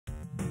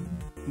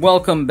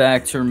Welcome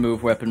back to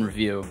Remove Weapon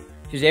Review.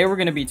 Today we're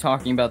going to be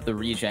talking about the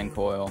Regen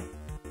Coil.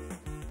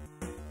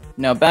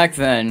 Now back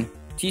then,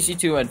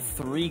 TC2 had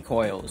 3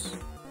 coils.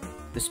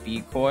 The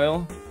Speed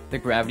Coil, the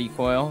Gravity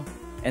Coil,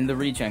 and the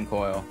Regen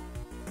Coil.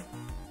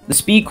 The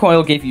Speed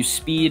Coil gave you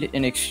speed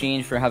in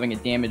exchange for having a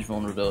damage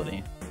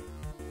vulnerability.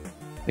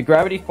 The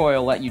Gravity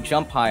Coil let you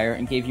jump higher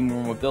and gave you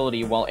more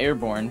mobility while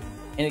airborne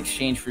in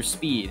exchange for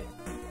speed.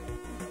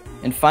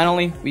 And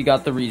finally, we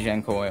got the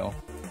Regen Coil.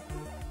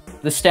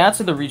 The stats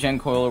of the Regen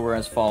Coil were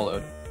as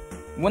followed.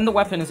 When the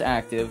weapon is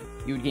active,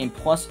 you would gain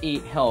plus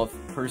 8 health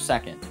per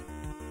second.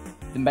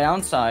 The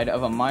downside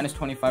of a minus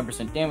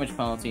 25% damage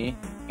penalty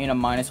and a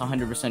minus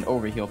 100%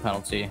 overheal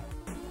penalty.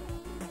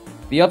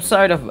 The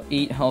upside of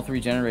 8 health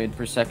regenerated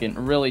per second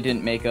really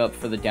didn't make up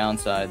for the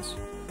downsides.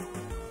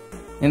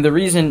 And the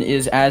reason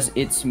is, as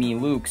It's Me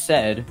Luke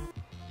said,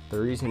 the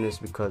reason is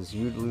because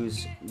you'd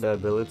lose the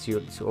ability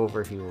to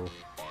overheal.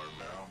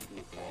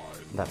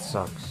 That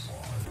sucks.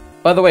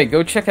 By the way,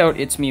 go check out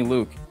It's Me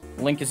Luke.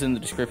 Link is in the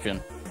description.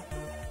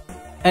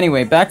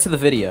 Anyway, back to the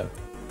video.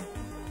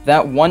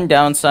 That one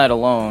downside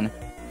alone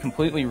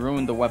completely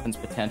ruined the weapon's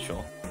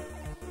potential.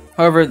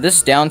 However,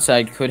 this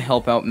downside could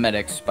help out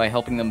medics by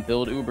helping them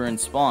build Uber and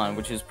spawn,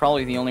 which is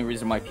probably the only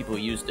reason why people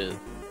used it.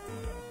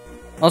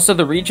 Also,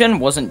 the regen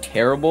wasn't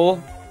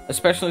terrible,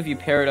 especially if you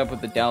pair it up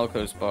with the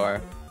Dalakos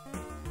bar.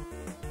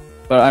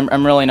 But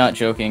I'm really not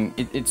joking.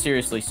 It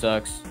seriously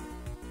sucks.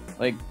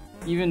 Like,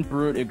 even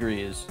Brute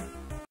agrees.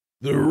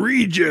 The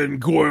Regen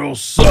Coil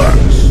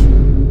sucks!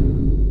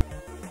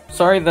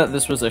 Sorry that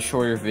this was a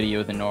shorter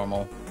video than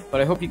normal, but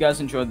I hope you guys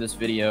enjoyed this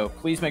video.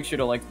 Please make sure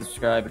to like and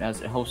subscribe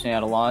as it helps me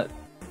out a lot.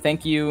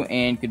 Thank you,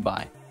 and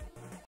goodbye.